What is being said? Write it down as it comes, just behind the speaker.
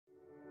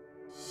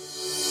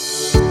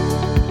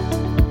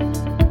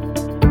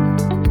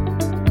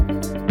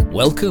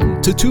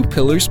Welcome to Two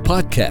Pillars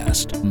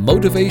Podcast,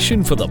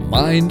 motivation for the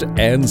mind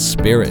and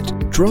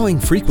spirit. Drawing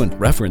frequent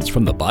reference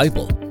from the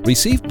Bible,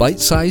 receive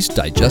bite-sized,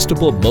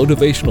 digestible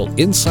motivational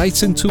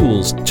insights and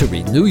tools to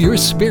renew your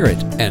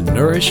spirit and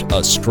nourish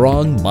a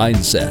strong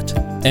mindset.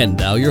 And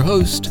now your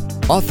host,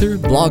 author,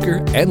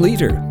 blogger, and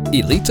leader,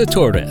 Elita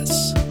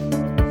Torres.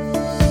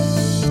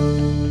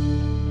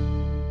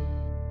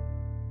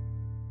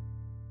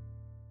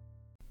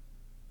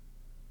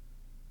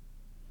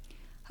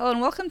 Hello and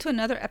welcome to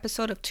another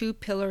episode of Two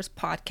Pillars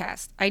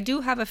Podcast. I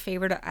do have a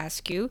favor to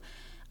ask you.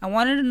 I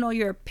wanted to know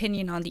your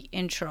opinion on the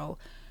intro.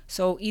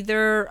 So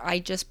either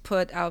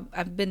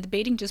I've been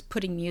debating just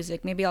putting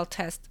music. Maybe I'll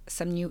test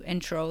some new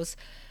intros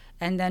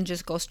and then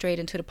just go straight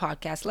into the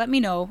podcast. Let me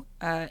know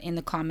in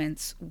the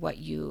comments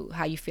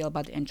how you feel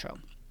about the intro.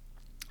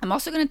 I'm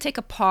also going to take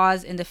a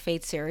pause in the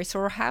Faith series. So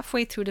we're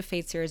halfway through the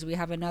Faith series. We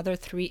have another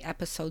 3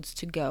 episodes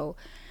to go.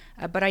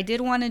 But I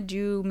did want to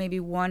do maybe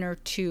 1 or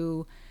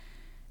 2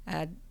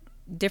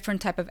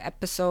 different type of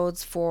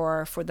episodes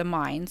for the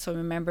mind. So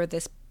remember,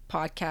 this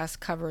podcast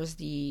covers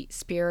the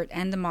spirit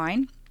and the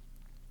mind.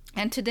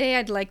 And today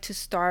I'd like to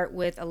start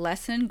with a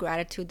lesson in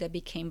gratitude that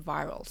became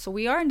viral. So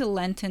we are in the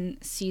Lenten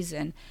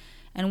season,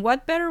 and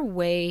what better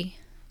way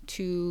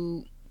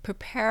to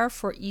prepare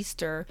for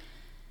Easter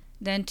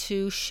than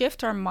to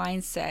shift our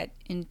mindset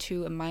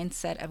into a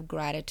mindset of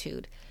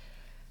gratitude.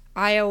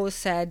 I always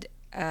said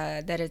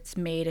that it's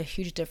made a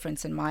huge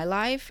difference in my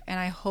life, and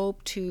I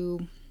hope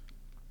to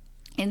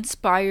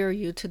inspire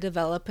you to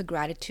develop a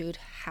gratitude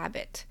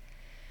habit.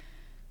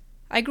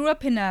 I grew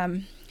up in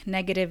a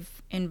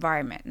negative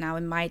environment. Now,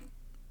 it might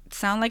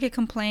sound like a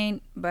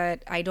complaint,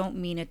 but I don't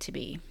mean it to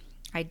be.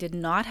 I did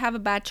not have a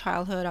bad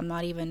childhood. I'm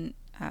not even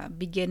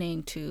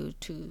beginning to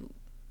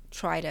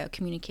try to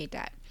communicate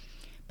that.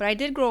 But I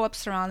did grow up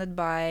surrounded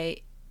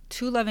by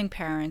 2 loving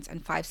parents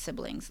and 5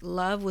 siblings.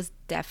 Love was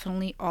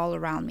definitely all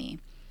around me.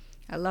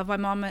 I love my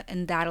mom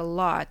and dad a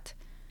lot.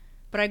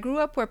 But I grew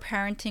up where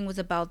parenting was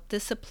about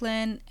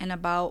discipline and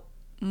about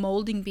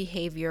molding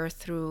behavior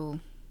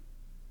through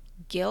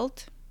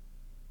guilt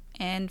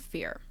and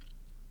fear.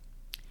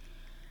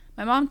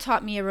 My mom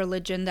taught me a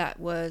religion that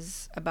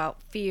was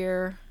about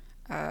fear,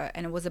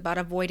 and it was about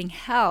avoiding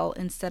hell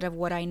instead of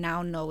what I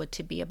now know it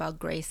to be, about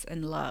grace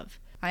and love.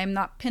 I am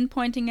not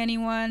pinpointing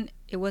anyone.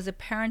 It was a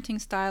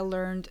parenting style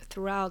learned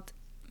throughout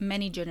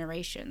many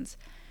generations.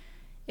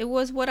 It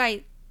was what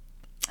I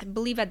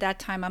believe at that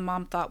time my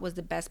mom thought was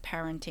the best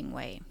parenting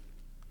way.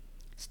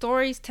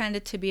 Stories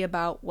tended to be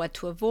about what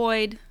to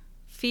avoid,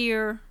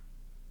 fear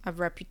of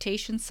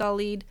reputation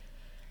sullied,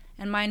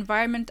 and my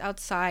environment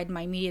outside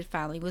my immediate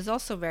family was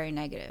also very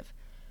negative.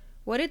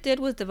 What it did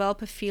was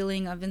develop a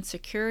feeling of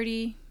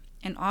insecurity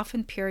and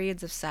often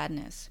periods of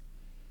sadness.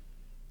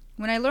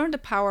 When I learned the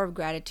power of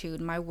gratitude,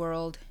 my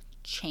world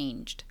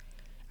changed.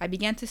 I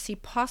began to see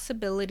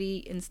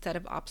possibility instead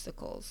of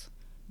obstacles.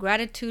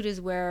 Gratitude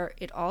is where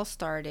it all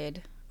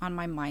started on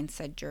my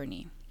mindset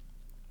journey.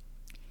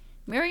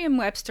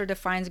 Merriam-Webster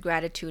defines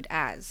gratitude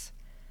as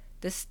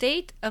the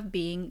state of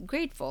being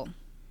grateful.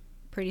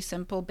 Pretty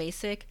simple,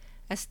 basic,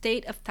 a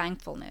state of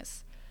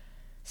thankfulness.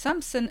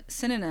 Some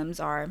synonyms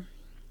are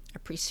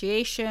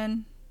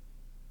appreciation,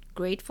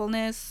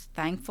 gratefulness,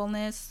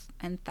 thankfulness,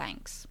 and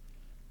thanks.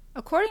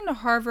 According to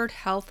Harvard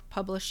Health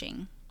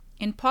Publishing,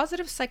 in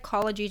positive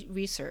psychology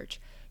research,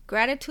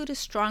 gratitude is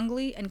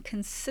strongly and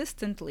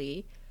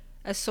consistently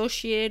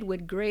associated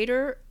with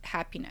greater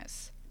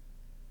happiness.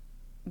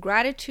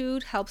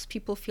 Gratitude helps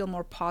people feel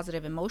more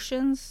positive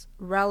emotions,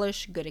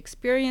 relish good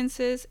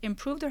experiences,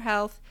 improve their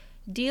health,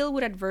 deal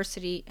with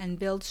adversity, and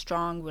build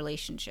strong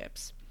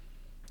relationships.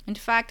 In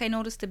fact, I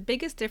noticed the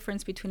biggest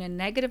difference between a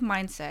negative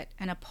mindset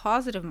and a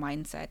positive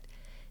mindset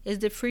is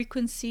the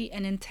frequency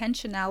and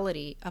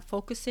intentionality of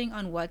focusing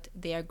on what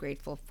they are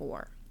grateful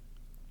for.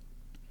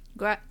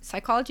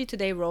 Psychology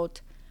Today wrote,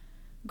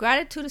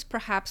 "Gratitude is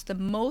perhaps the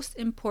most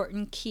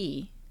important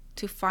key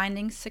to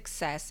finding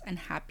success and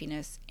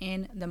happiness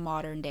in the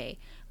modern day."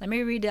 Let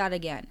me read that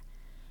again.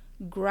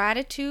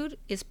 Gratitude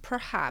is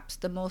perhaps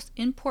the most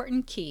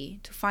important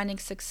key to finding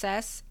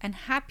success and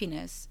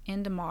happiness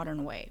in the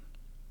modern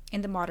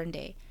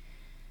day.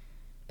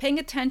 Paying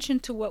attention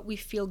to what we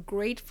feel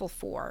grateful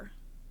for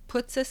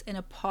puts us in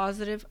a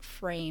positive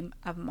frame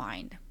of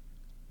mind.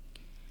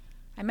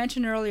 I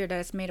mentioned earlier that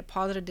it's made a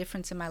positive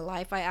difference in my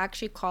life. I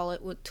actually call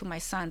it, to my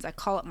sons, I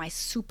call it my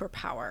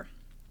superpower.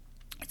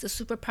 It's a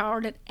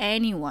superpower that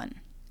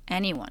anyone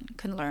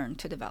can learn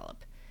to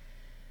develop.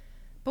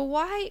 But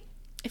why,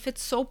 if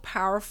it's so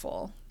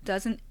powerful,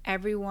 doesn't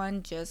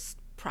everyone just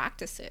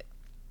practice it?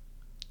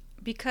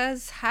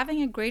 Because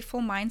having a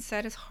grateful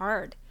mindset is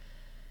hard.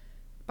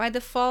 By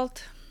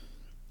default,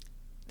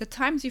 the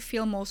times you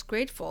feel most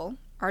grateful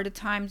are the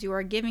times you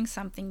are given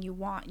something you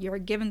want.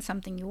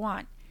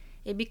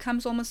 It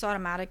becomes almost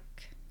automatic.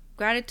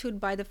 Gratitude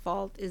by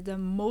default is the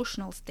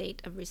emotional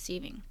state of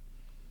receiving.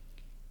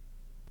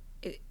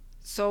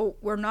 So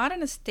we're not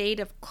in a state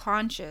of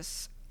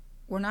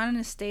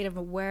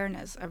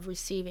awareness of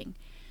receiving.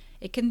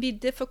 It can be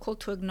difficult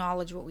to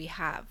acknowledge what we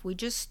have. We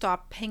just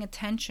stop paying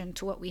attention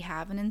to what we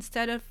have and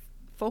instead of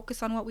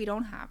focus on what we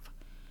don't have,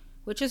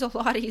 which is a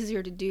lot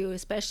easier to do,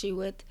 especially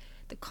with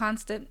the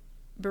constant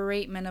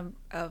beratement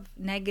of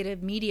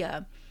negative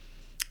media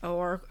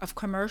or of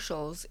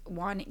commercials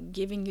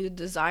giving you the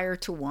desire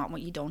to want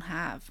what you don't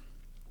have,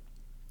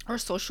 or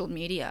social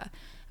media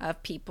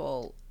of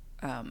people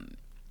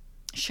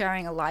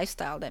sharing a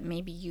lifestyle that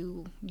maybe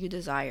you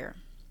desire.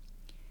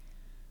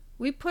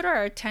 We put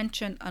our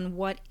attention on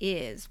what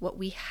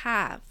we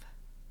have,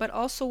 but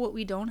also what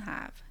we don't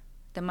have.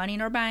 The money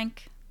in our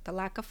bank, the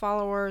lack of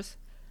followers,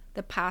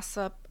 the pass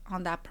up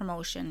on that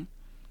promotion.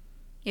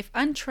 If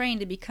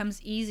untrained, it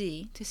becomes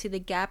easy to see the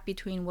gap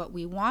between what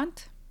we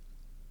want,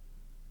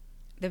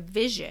 the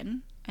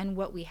vision, and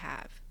what we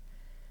have.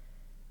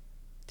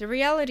 The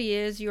reality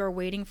is you are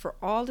waiting for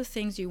all the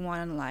things you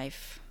want in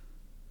life,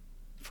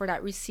 for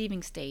that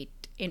receiving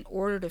state, in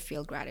order to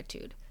feel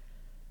gratitude.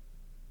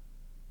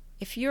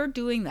 If you're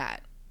doing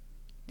that,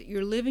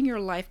 you're living your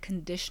life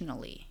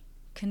conditionally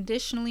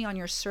on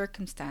your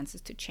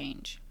circumstances to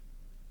change.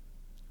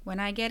 When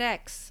I get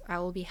X, I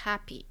will be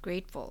happy,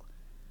 grateful.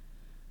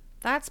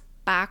 That's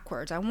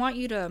backwards. I want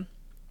you to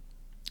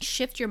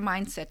shift your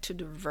mindset to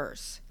the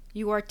reverse.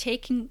 You are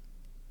taking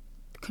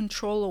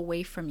control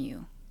away from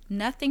you.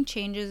 Nothing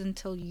changes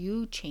until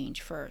you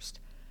change first.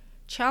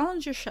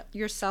 Challenge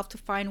yourself to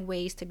find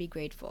ways to be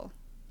grateful.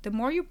 The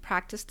more you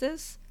practice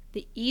this,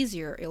 the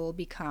easier it will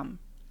become.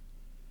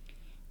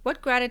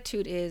 What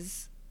gratitude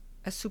is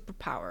a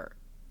superpower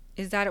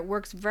is that it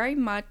works very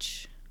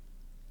much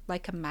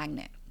like a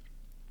magnet.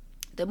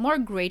 The more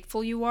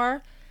grateful you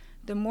are,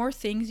 the more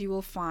things you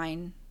will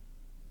find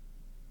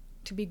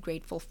to be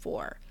grateful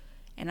for.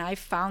 And I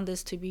found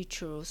this to be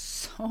true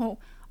so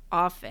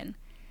often.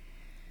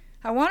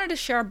 I wanted to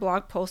share a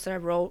blog post that I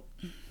wrote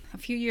a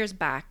few years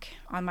back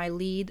on my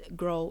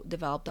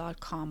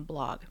leadgrowdevelop.com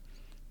blog.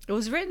 It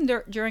was written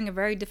during a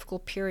very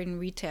difficult period in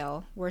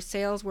retail where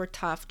sales were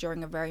tough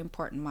during a very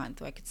important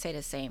month. I could say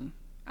the same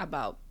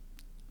about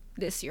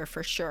this year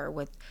for sure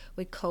with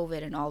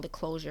COVID and all the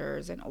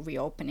closures and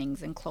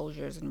reopenings and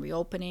closures and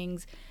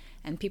reopenings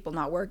and people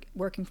not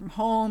working from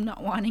home,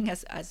 not wanting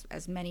as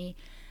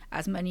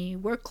many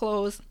work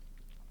clothes.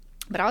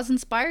 But I was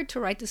inspired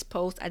to write this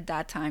post at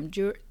that time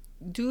due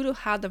to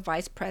how the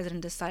vice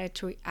president decided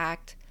to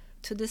react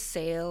to the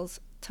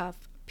sales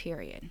tough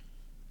period.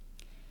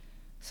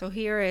 So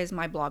here is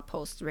my blog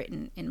post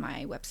written in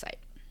my website.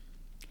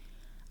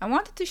 I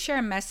wanted to share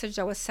a message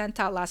that was sent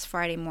out last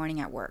Friday morning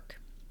at work.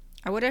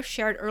 I would have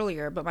shared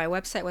earlier, but my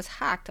website was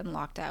hacked and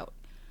locked out.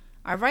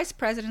 Our vice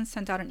president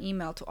sent out an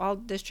email to all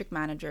district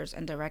managers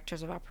and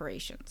directors of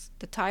operations.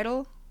 The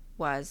title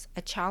was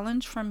 "A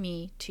Challenge from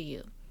Me to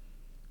You."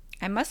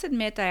 I must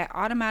admit that I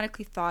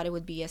automatically thought it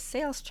would be a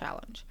sales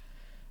challenge.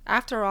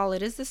 After all,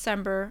 it is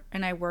December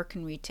and I work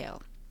in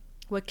retail.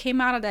 What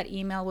came out of that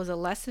email was a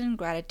lesson in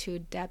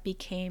gratitude that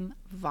became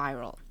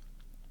viral.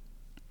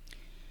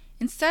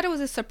 Instead, it was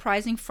a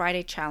surprising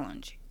Friday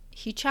challenge.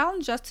 He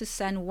challenged us to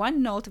send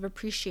one note of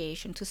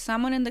appreciation to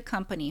someone in the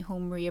company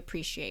whom we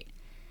appreciate.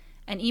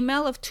 An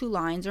email of 2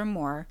 lines or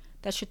more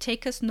that should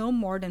take us no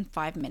more than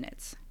 5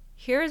 minutes.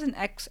 Here is an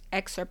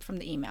excerpt from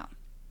the email.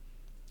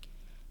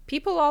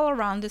 People all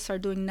around us are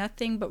doing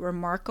nothing but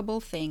remarkable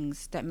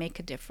things that make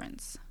a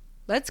difference.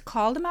 Let's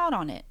call them out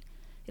on it.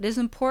 It is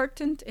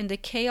important in the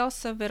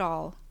chaos of it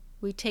all,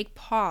 we take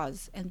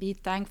pause and be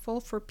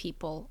thankful for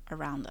people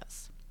around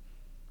us.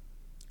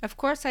 Of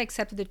course, I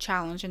accepted the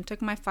challenge and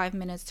took my 5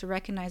 minutes to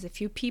recognize a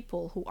few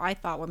people who I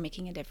thought were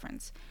making a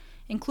difference,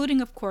 including,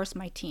 of course,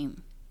 my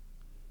team.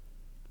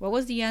 What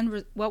was the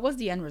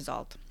end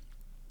result?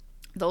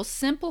 Those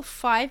simple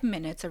 5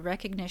 minutes of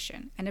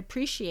recognition and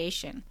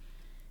appreciation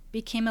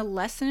became a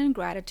lesson in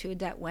gratitude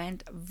that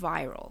went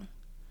viral.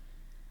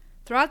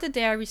 Throughout the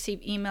day, I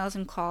received emails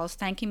and calls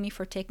thanking me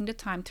for taking the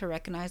time to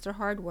recognize their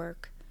hard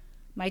work.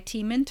 My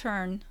team, in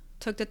turn,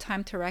 took the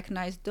time to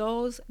recognize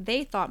those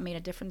they thought made a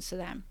difference to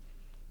them.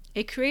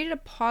 It created a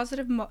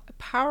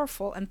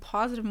powerful and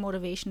positive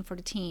motivation for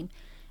the team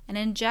and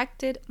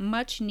injected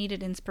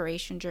much-needed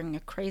inspiration during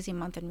a crazy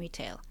month in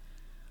retail.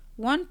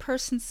 One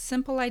person's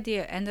simple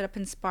idea ended up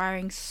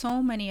inspiring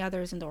so many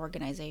others in the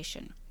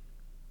organization.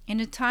 In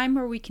a time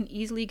where we can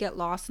easily get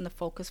lost in the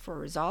focus for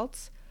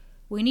results,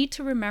 we need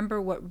to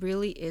remember what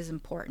really is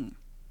important.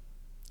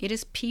 It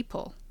is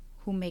people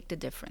who make the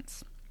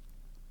difference.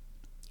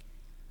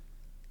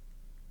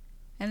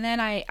 And then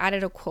I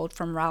added a quote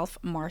from Ralph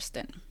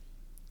Marston.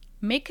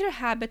 Make it a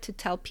habit to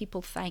tell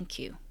people thank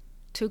you,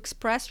 to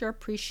express your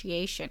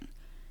appreciation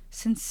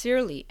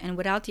sincerely and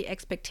without the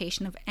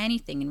expectation of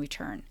anything in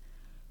return.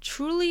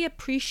 Truly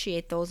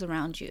appreciate those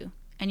around you,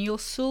 and you'll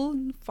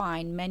soon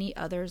find many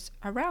others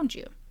around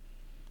you.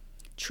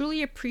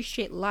 Truly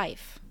appreciate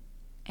life,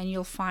 and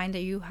you'll find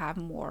that you have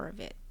more of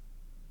it.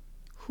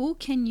 Who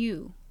can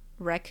you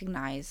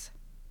recognize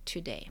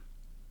today?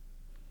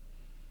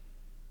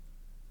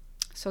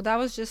 So that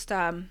was just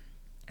a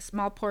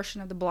small portion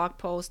of the blog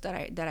post that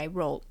I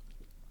wrote.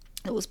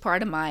 It was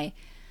part of my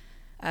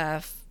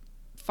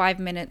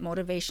 5-minute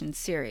motivation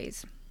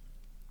series.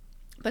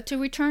 But to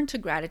return to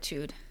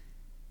gratitude,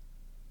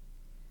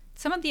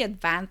 some of the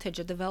advantage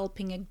of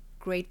developing a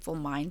grateful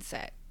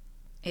mindset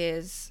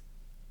is,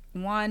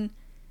 one,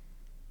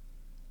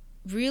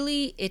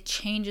 really it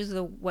changes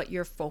what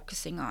you're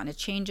focusing on. It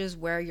changes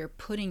where you're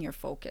putting your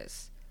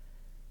focus.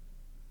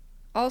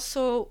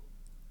 Also,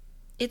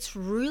 it's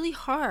really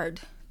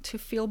hard to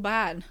feel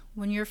bad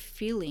when you're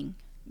feeling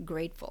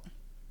grateful.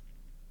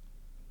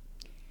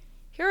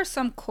 Here are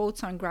some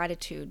quotes on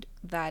gratitude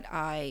that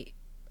I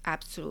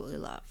absolutely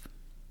love.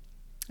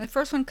 The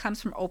first one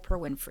comes from Oprah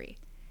Winfrey.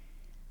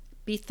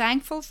 Be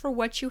thankful for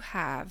what you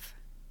have,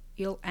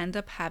 you'll end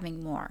up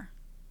having more.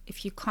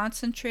 If you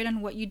concentrate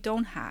on what you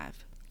don't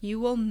have, you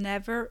will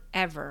never,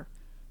 ever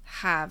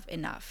have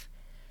enough.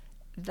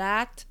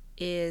 That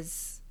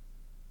is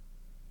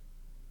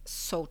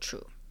so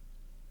true.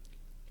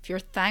 If you're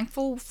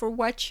thankful for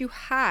what you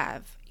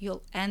have,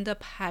 you'll end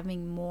up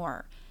having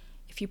more.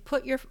 If you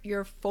put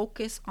your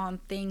focus on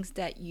things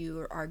that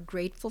you are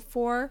grateful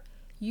for,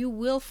 you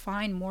will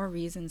find more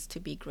reasons to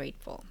be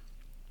grateful.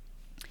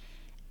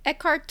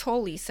 Eckhart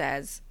Tolle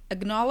says,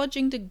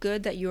 acknowledging the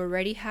good that you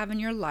already have in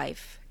your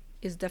life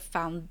is the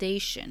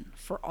foundation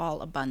for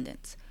all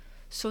abundance.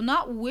 So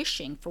not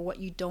wishing for what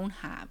you don't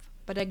have,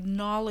 but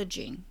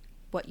acknowledging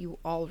what you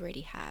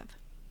already have.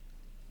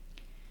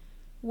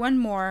 One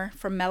more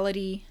from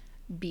Melody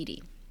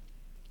Beattie.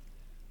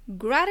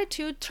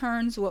 Gratitude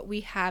turns what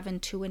we have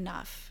into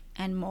enough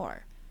and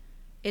more.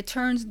 It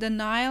turns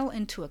denial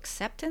into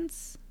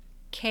acceptance,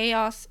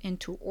 chaos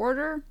into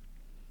order,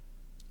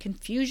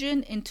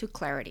 confusion into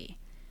clarity.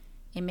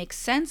 It makes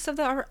sense of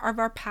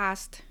our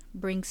past,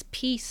 brings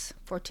peace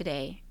for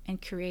today,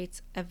 and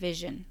creates a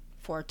vision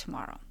for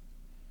tomorrow.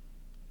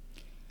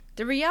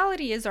 The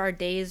reality is our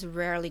days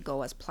rarely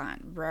go as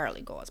planned.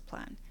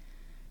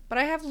 But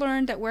I have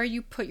learned that where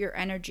you put your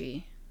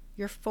energy,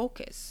 your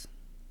focus,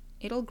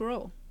 it'll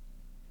grow.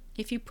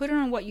 If you put it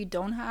on what you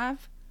don't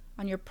have,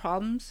 on your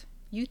problems,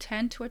 you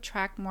tend to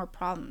attract more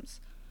problems.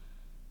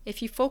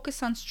 If you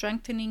focus on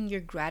strengthening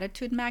your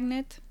gratitude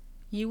magnet,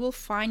 you will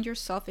find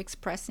yourself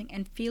expressing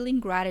and feeling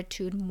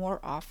gratitude more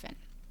often.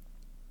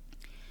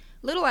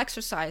 Little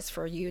exercise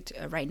for you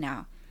right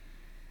now.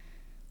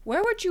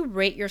 Where would you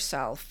rate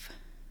yourself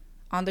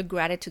on the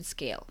gratitude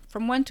scale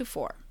from 1 to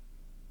 4?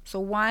 So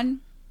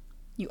 1,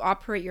 you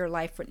operate your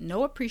life with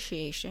no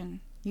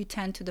appreciation. You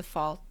tend to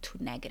default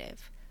to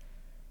negative.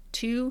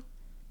 2,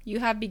 you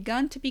have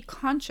begun to be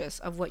conscious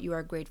of what you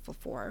are grateful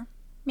for.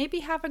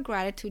 Maybe have a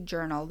gratitude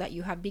journal that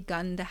you have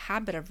begun the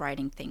habit of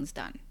writing things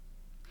down.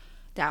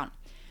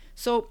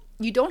 So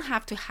you don't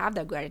have to have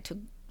that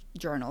gratitude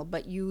journal,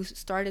 but you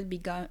started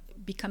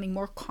becoming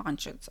more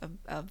conscious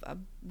of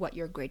what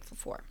you're grateful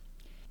for.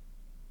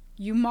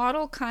 You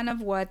model kind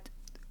of what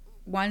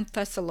 1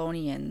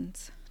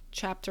 Thessalonians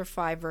chapter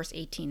 5 verse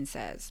 18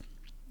 says.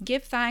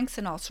 Give thanks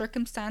in all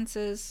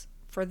circumstances,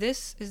 for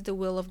this is the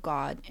will of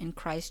God in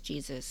Christ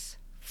Jesus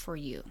for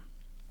you.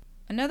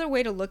 Another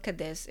way to look at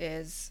this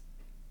is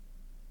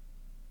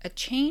a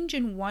change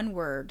in one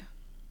word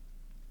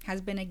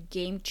has been a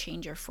game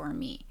changer for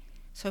me.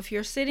 So if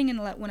you're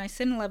when I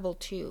sit in level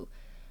 2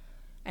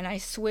 and I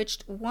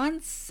switched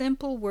one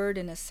simple word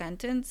in a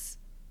sentence,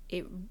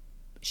 it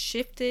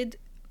shifted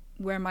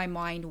where my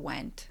mind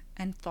went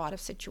and thought of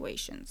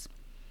situations.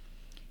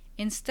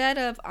 Instead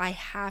of I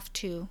have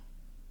to,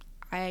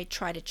 I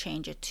try to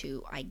change it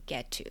to I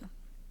get to.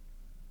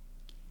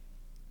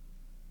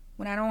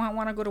 When I don't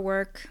want to go to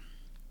work,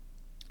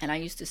 and I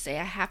used to say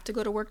I have to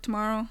go to work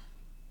tomorrow,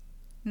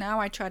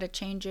 now I try to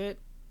change it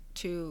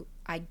to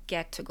I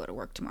get to go to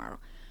work tomorrow.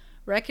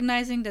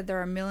 Recognizing that there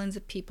are millions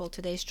of people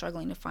today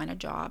struggling to find a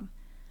job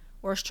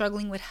or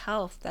struggling with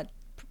health that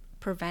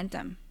prevent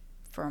them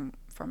from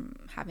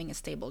having a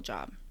stable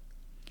job.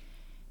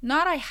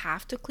 Not I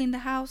have to clean the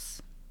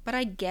house, but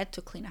I get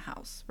to clean a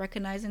house,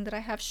 recognizing that I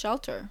have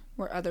shelter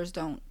where others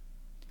don't.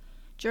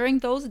 During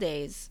those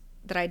days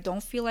that I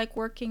don't feel like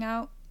working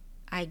out,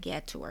 I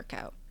get to work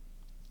out.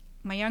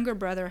 My younger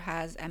brother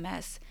has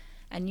MS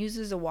and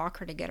uses a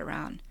walker to get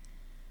around.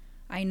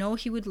 I know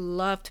he would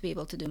love to be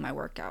able to do my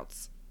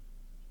workouts.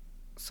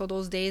 So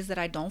those days that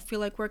I don't feel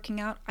like working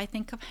out, I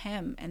think of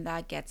him, and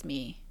that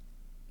definitely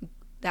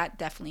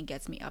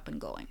gets me up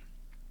and going.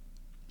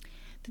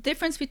 The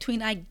difference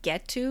between I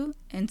get to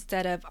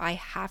instead of I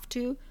have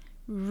to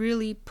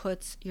really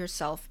puts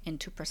yourself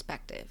into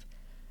perspective.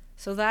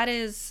 So that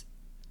is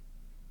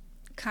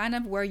kind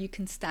of where you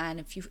can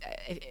stand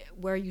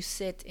where you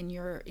sit in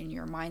your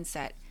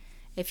mindset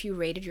if you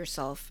rated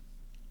yourself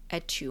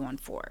at 2 on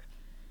 4.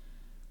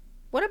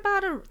 What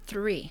about a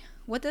 3?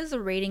 What does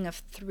a rating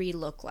of 3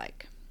 look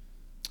like?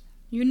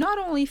 You not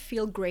only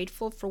feel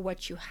grateful for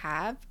what you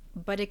have,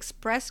 but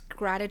express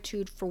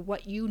gratitude for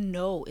what you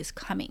know is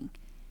coming.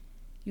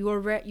 You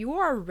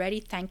are already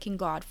thanking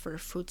God for the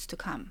fruits to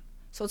come.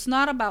 So it's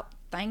not about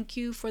thank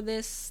you for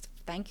this,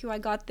 thank you I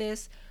got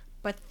this,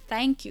 but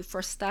thank you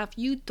for stuff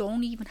you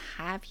don't even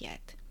have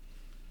yet.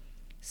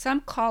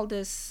 Some call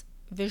this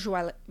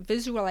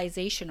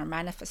visualization or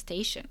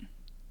manifestation.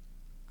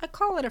 I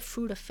call it a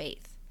fruit of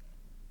faith.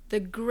 The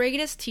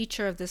greatest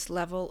teacher of this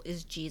level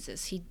is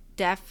Jesus. He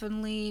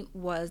definitely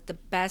was the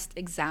best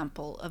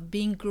example of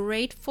being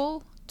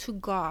grateful to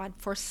God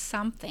for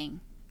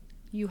something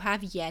you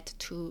have yet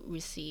to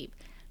receive.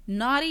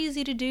 Not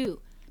easy to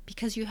do,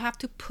 because you have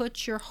to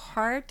put your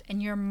heart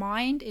and your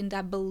mind in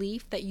that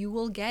belief that you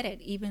will get it,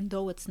 even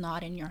though it's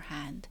not in your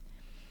hand.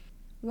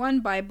 One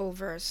Bible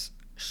verse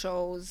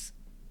shows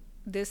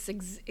this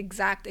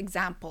exact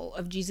example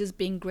of Jesus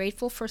being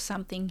grateful for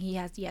something he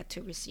has yet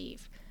to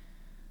receive.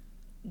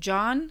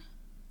 John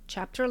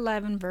chapter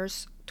 11,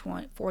 verse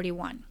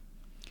 41.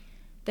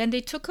 Then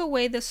they took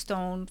away the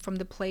stone from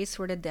the place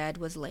where the dead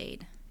was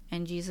laid,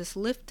 and Jesus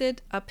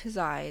lifted up his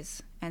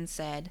eyes and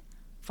said,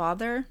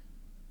 Father,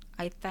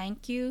 I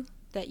thank you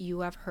that you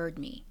have heard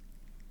me.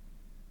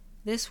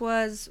 This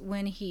was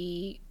when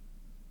he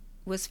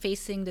was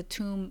facing the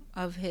tomb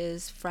of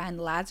his friend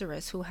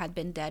Lazarus, who had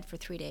been dead for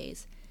 3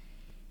 days.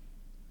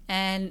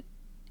 And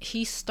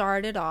he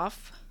started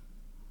off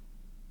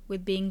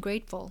with being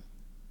grateful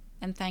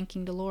and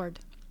thanking the Lord.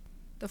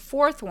 The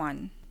fourth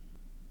one,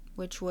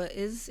 which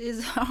is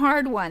a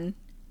hard one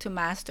to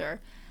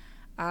master.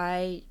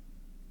 I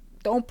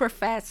don't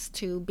profess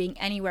to being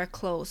anywhere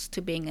close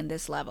to being in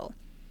this level.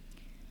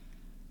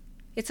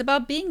 It's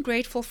about being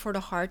grateful for the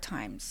hard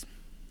times,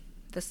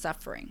 the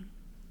suffering.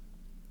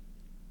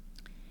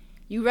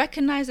 You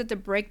recognize that the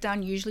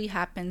breakdown usually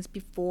happens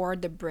before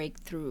the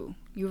breakthrough.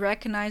 You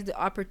recognize the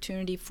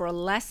opportunity for a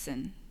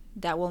lesson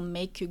that will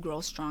make you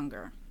grow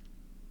stronger.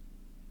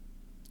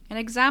 An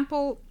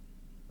example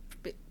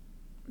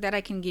that I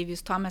can give you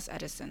is Thomas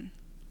Edison.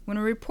 When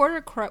a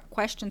reporter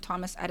questioned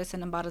Thomas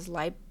Edison about his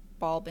light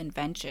bulb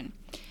invention,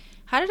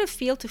 how did it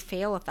feel to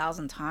fail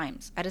 1,000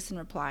 times? Edison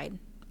replied,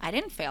 I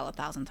didn't fail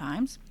 1,000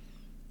 times.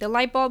 The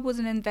light bulb was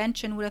an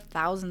invention with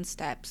 1,000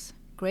 steps.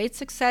 Great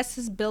success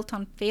is built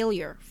on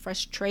failure,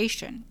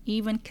 frustration,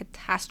 even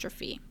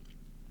catastrophe.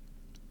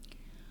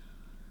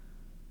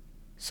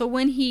 So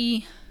when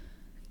he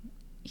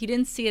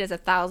didn't see it as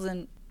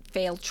 1,000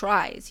 failed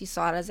tries, he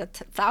saw it as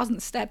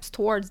 1,000 steps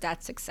towards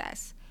that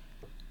success.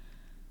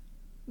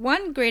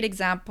 One great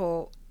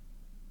example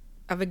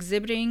of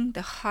exhibiting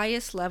the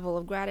highest level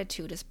of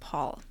gratitude is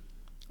Paul,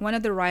 one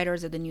of the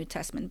writers of the New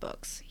Testament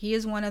books. He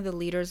is one of the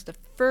leaders of the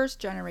first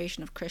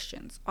generation of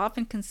Christians,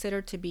 often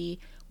considered to be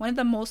one of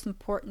the most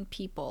important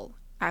people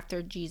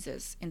after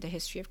Jesus in the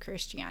history of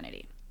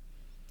Christianity.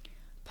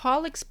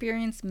 Paul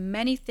experienced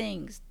many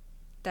things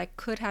that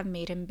could have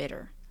made him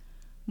bitter.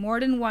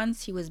 More than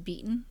once he was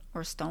beaten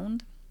or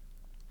stoned.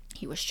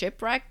 He was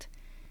shipwrecked,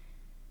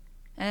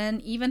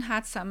 and even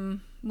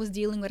was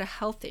dealing with a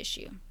health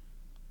issue.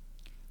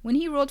 When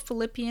he wrote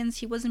Philippians,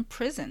 he was in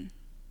prison,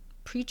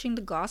 preaching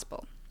the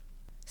gospel.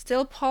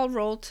 Still, Paul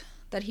wrote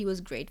that he was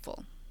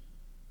grateful.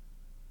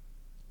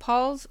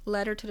 Paul's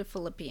letter to the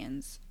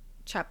Philippians,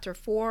 chapter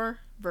 4,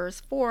 verse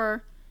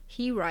 4,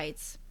 he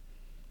writes,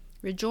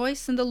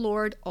 Rejoice in the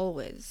Lord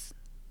always.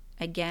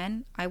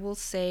 Again, I will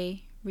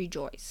say,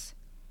 rejoice.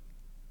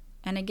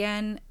 And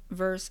again,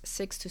 verse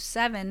 6 to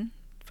 7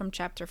 from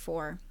chapter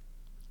 4,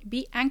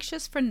 Be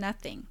anxious for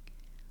nothing,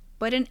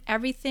 but in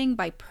everything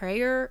by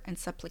prayer and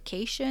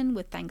supplication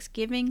with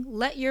thanksgiving,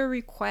 let your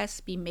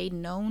requests be made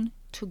known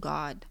to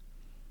God.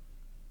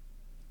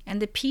 And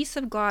the peace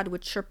of God,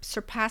 which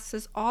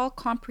surpasses all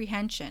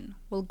comprehension,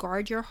 will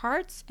guard your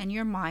hearts and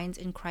your minds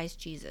in Christ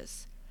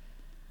Jesus.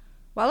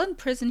 While in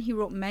prison, he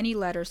wrote many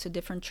letters to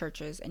different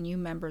churches and new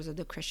members of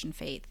the Christian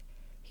faith.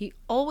 He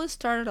always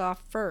started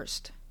off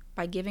first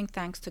by giving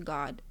thanks to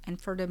God and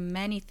for the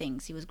many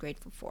things he was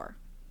grateful for.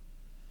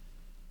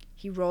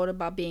 He wrote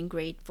about being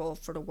grateful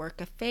for the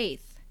work of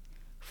faith,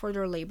 for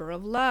their labor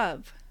of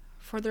love,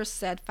 for their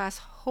steadfast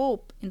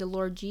hope in the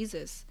Lord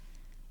Jesus,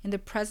 in the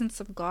presence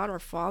of God our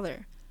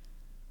Father.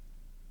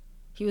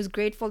 He was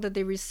grateful that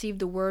they received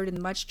the word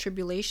in much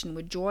tribulation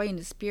with joy in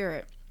the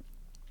Spirit,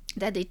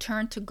 that they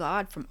turned to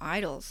God from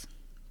idols,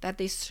 that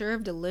they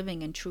served the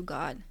living and true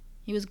God.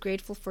 He was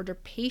grateful for their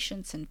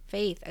patience and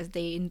faith as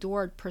they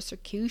endured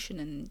persecution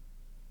and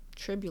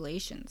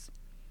tribulations,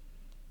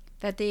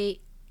 that they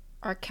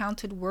are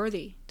counted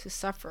worthy to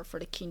suffer for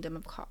the kingdom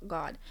of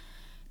God.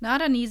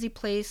 Not an easy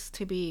place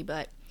to be,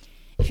 but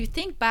if you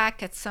think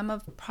back at some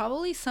of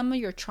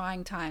your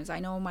trying times, I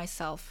know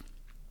myself,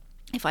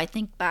 if I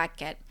think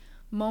back at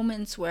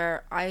moments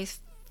where I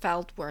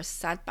felt were a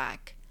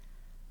setback,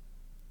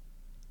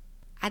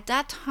 at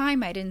that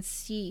time I didn't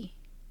see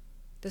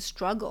the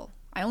struggle.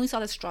 I only saw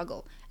the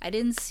struggle. I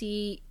didn't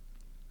see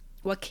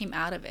what came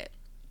out of it.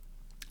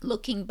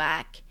 Looking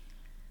back,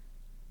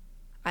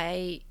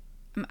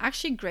 I'm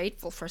actually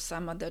grateful for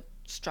some of the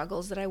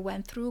struggles that I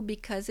went through,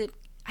 because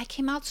I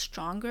came out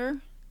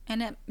stronger,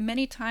 and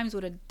many times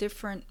with a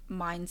different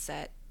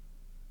mindset,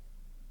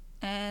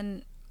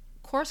 and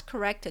course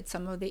corrected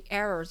some of the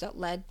errors that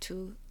led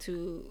to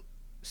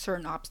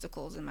certain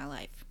obstacles in my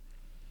life.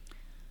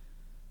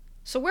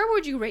 So where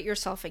would you rate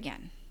yourself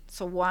again?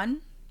 So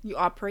 1, you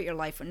operate your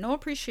life with no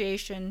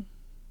appreciation,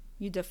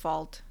 you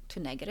default to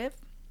negative.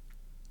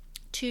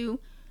 2,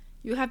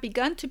 You have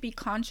begun to be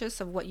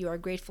conscious of what you are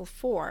grateful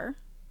for.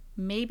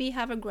 Maybe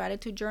have a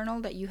gratitude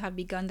journal that you have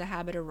begun the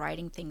habit of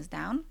writing things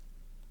down.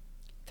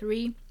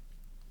 3,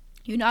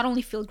 you not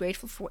only feel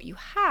grateful for what you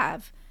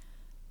have,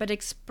 but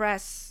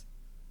express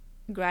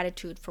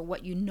gratitude for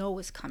what you know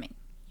is coming.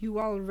 You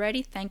are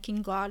already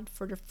thanking God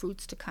for the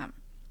fruits to come.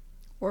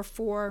 Or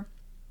 4,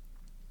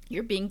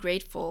 you're being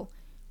grateful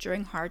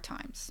during hard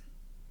times,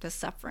 the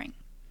suffering.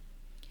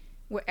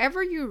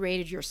 Wherever you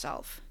rated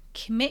yourself,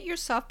 commit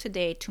yourself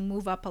today to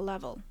move up a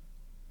level,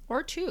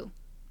 or 2,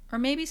 or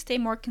maybe stay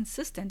more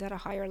consistent at a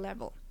higher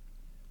level.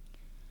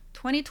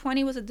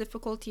 2020 was a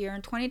difficult year,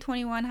 and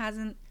 2021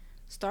 hasn't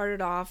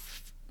started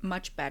off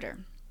much better.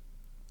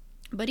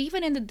 But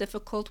even in the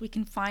difficult, we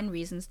can find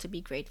reasons to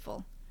be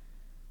grateful.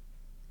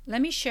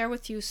 Let me share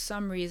with you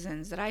some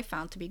reasons that I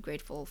found to be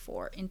grateful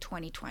for in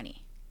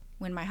 2020,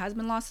 when my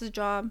husband lost his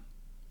job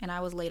and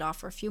I was laid off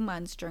for a few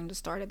months during the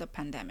start of the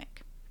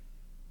pandemic.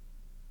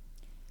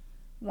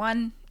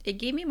 1, it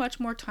gave me much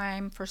more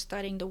time for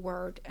studying the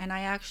Word, and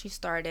I actually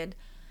started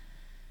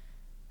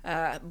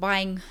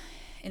delving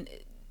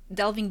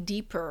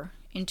deeper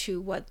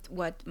into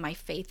what my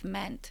faith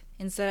meant.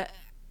 Instead of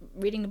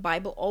reading the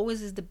Bible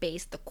always is the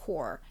base, the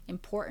core,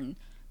 important,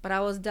 but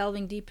I was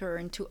delving deeper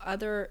into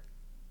other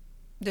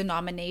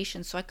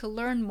denominations so I could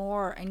learn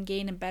more and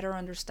gain a better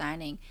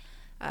understanding.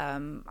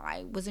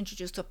 I was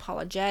introduced to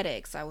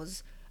apologetics.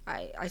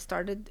 I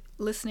started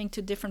listening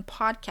to different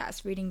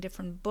podcasts, reading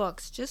different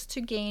books, just to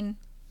gain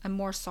a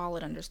more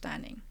solid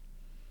understanding.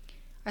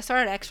 I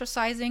started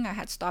exercising. I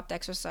had stopped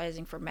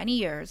exercising for many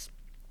years.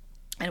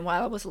 And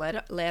while I was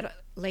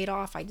laid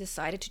off, I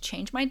decided to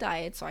change my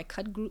diet. So I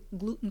cut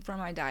gluten from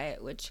my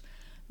diet, which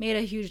made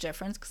a huge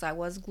difference because I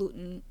was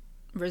gluten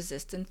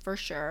resistant for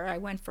sure. I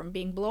went from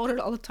being bloated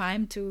all the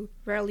time to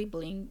rarely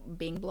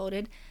being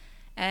bloated,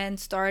 and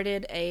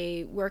started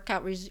a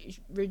workout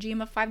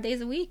regime of 5 days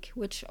a week,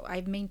 which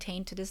I've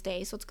maintained to this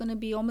day. So it's going to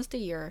be almost a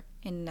year.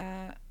 In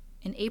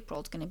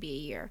April, it's going to be a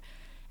year.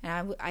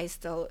 And I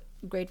still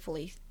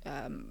gratefully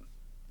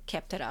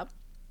kept it up.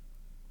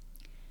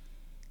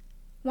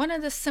 One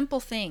of the simple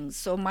things,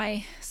 so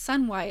my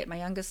son Wyatt, my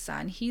youngest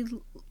son,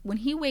 when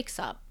he wakes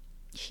up,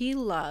 he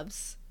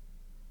loves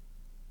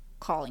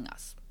calling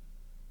us,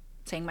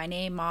 saying my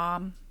name,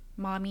 mom,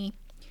 mommy,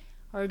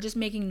 or just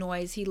making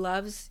noise.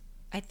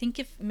 I think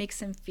it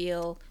makes him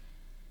feel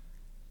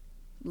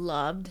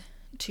loved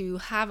to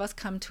have us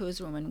come to his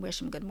room and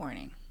wish him good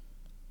morning.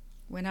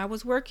 When I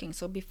was working,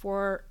 so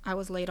before I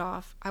was laid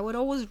off, I would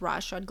always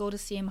rush. I'd go to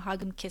see him,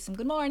 hug him, kiss him,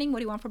 good morning, what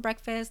do you want for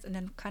breakfast? And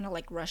then kind of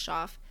like rush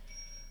off.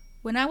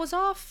 When I was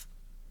off,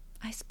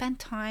 I spent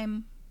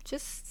time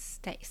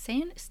just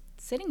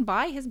sitting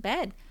by his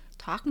bed,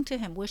 talking to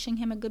him, wishing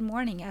him a good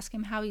morning, asking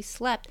him how he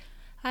slept.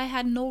 I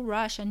had no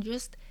rush and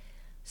just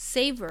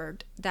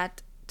savored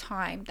that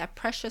time, that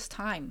precious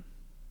time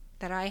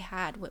that I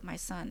had with my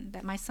son,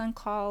 that my son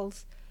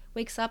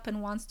wakes up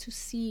and wants to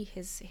see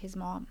his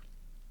mom.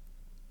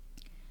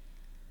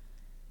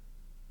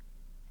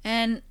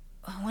 And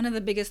one of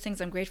the biggest things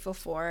I'm grateful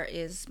for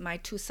is my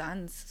 2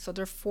 sons. So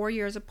they're 4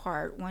 years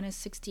apart. One is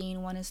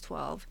 16, one is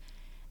 12.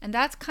 And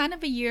that's kind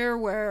of a year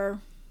where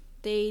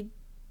they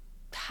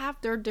have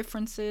their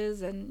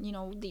differences. And,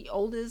 the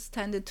oldest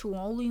tended to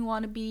only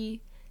want to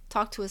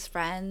talk to his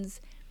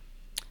friends.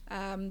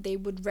 They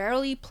would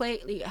rarely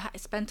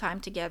spend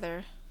time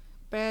together.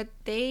 But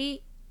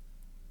they,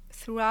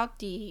 throughout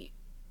the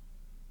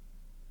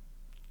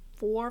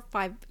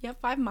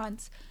 5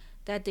 months,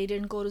 that they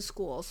didn't go to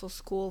school. So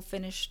school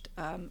finished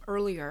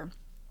earlier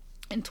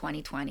in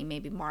 2020,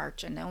 maybe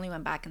March, and they only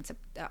went back in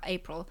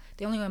April.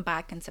 They only went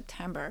back in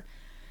September.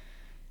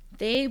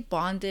 They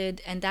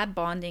bonded, and that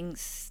bonding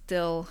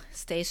still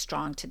stays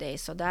strong today.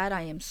 So that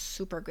I am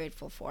super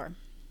grateful for.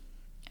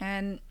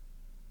 And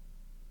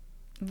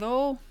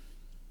though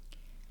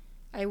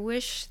I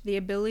wish the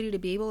ability to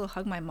be able to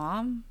hug my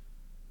mom,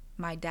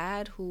 my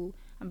dad, who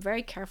I'm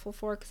very careful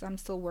for because I'm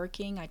still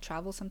working. I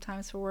travel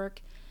sometimes for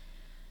work.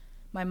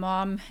 My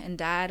mom and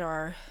dad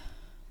are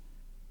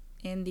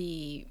in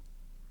the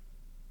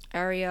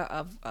area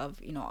of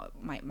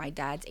my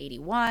dad's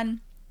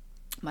 81.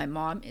 My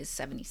mom is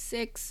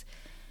 76.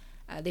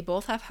 They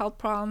both have health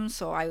problems,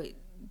 so I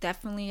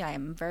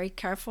am very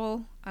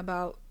careful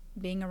about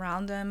being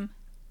around them.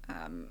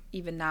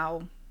 Even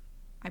now,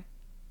 I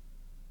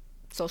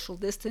social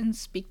distance,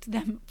 speak to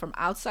them from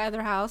outside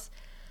their house.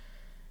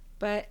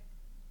 But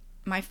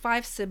my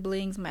 5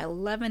 siblings, my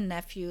 11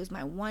 nephews,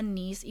 my 1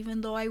 niece,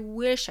 even though I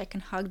wish I can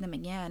hug them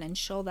again and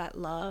show that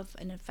love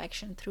and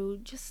affection through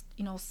just,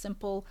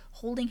 simple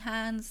holding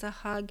hands, a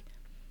hug,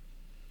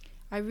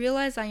 I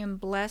realize I am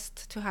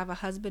blessed to have a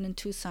husband and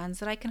 2 sons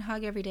that I can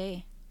hug every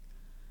day.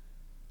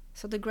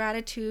 So the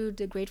gratitude,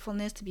 the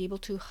gratefulness to be able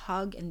to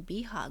hug and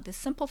be hugged, a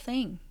simple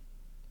thing,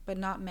 but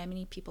not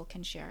many people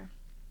can share.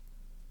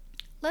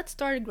 Let's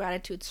start a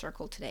gratitude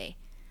circle today.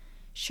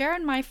 Share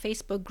in my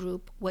Facebook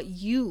group what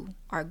you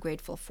are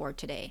grateful for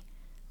today.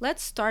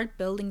 Let's start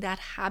building that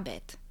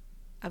habit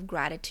of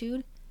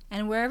gratitude.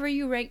 And wherever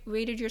you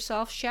rated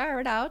yourself,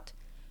 share it out.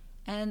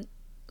 And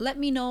let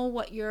me know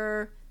what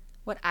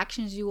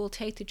actions you will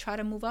take to try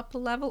to move up a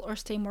level or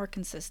stay more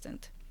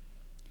consistent.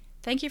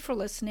 Thank you for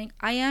listening.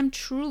 I am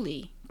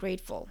truly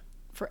grateful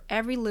for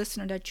every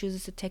listener that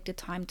chooses to take the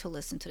time to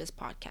listen to this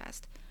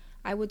podcast.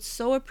 I would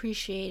so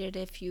appreciate it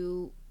if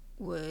you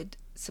would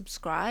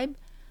subscribe,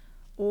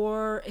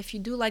 or if you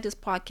do like this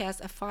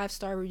podcast, a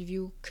 5-star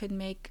review could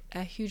make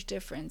a huge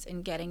difference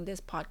in getting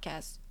this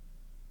podcast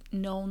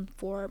known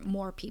for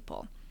more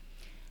people.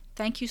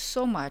 Thank you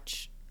so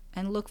much,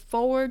 and look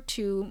forward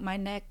to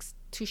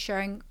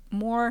sharing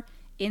more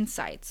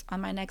insights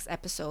on my next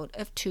episode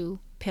of Two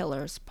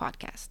Pillars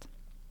Podcast.